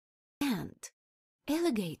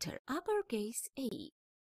Alligator, uppercase A,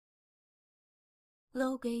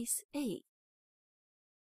 lowercase a.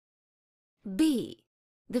 B.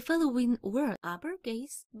 The following word,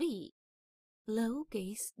 uppercase B,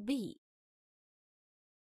 lowercase b.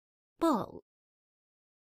 Ball,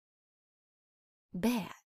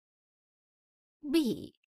 bear,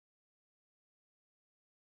 B.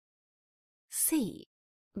 C.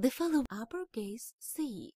 The following, uppercase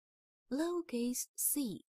C, lowercase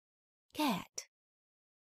c. Cat,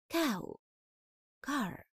 cow,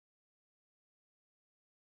 car.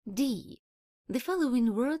 D. The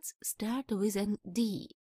following words start with an D.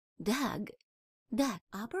 Dog, duck,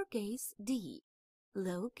 uppercase D,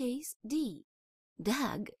 lowercase d.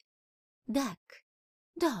 Dog, duck,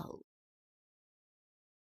 doll.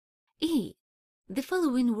 E. The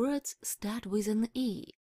following words start with an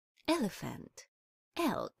E. Elephant,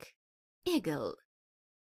 elk, eagle.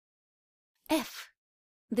 F.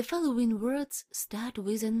 The following words start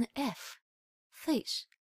with an F. Fish,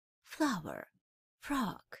 flower,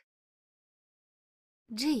 frog.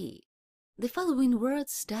 G. The following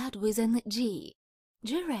words start with an G.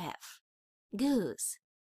 Giraffe, goose,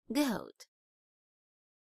 goat.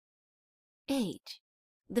 H.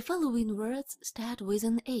 The following words start with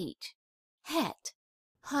an H. Hat,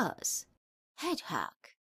 horse, hedgehog.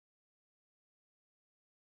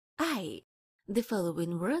 I. The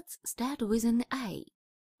following words start with an I.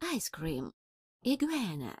 Ice cream,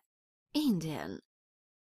 iguana, Indian.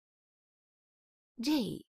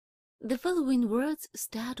 J. The following words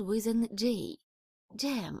start with an J.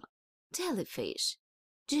 Jam, jellyfish,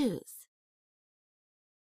 juice.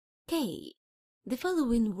 K. The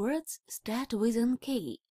following words start with an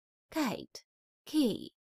K. Kite,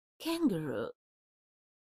 key, kangaroo.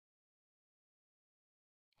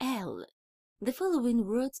 L. The following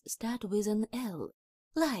words start with an L.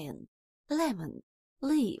 Lion, lemon,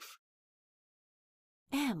 leaf.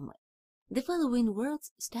 M. The following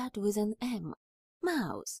words start with an M.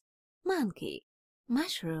 Mouse, monkey,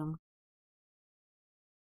 mushroom.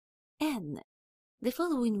 N. The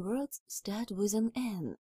following words start with an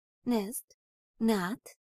N. Nest,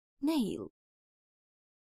 nut, nail.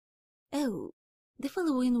 O. The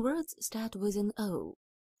following words start with an O.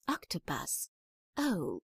 Octopus,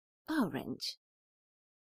 owl, orange.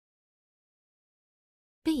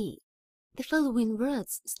 P. The following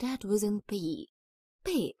words start with an P.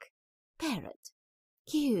 Pig, parrot.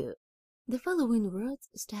 Q. The following words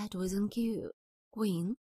start with an Q.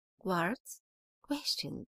 Queen, quartz,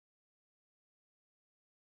 question.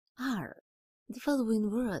 R. The following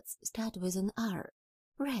words start with an R.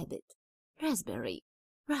 Rabbit, raspberry,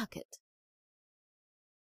 rocket.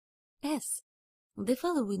 S. The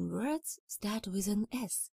following words start with an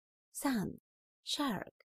S. Sun,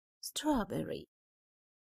 shark, strawberry.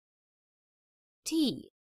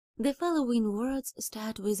 T. The following words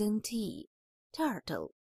start with an T.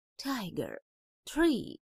 Turtle, tiger,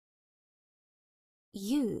 tree.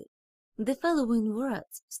 U. The following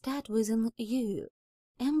words start with an U.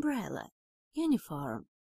 Umbrella, uniform,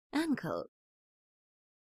 uncle.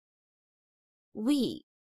 V.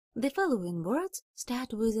 The following words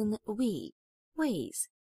start with an V. Vase,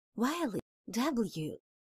 violet. W.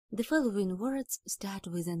 The following words start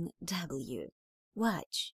with an W.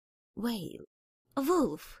 Watch, whale,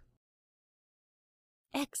 wolf.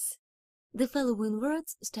 X. The following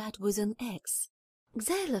words start with an X.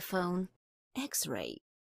 Xylophone, X-ray,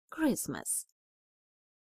 Christmas.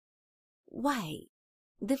 Y.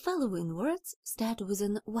 The following words start with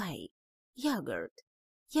an Y. Yogurt,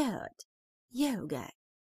 yacht, yoga.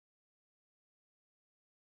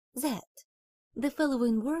 Z. The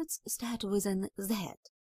following words start with an Z.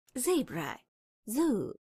 Zebra,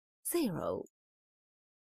 zoo, zero.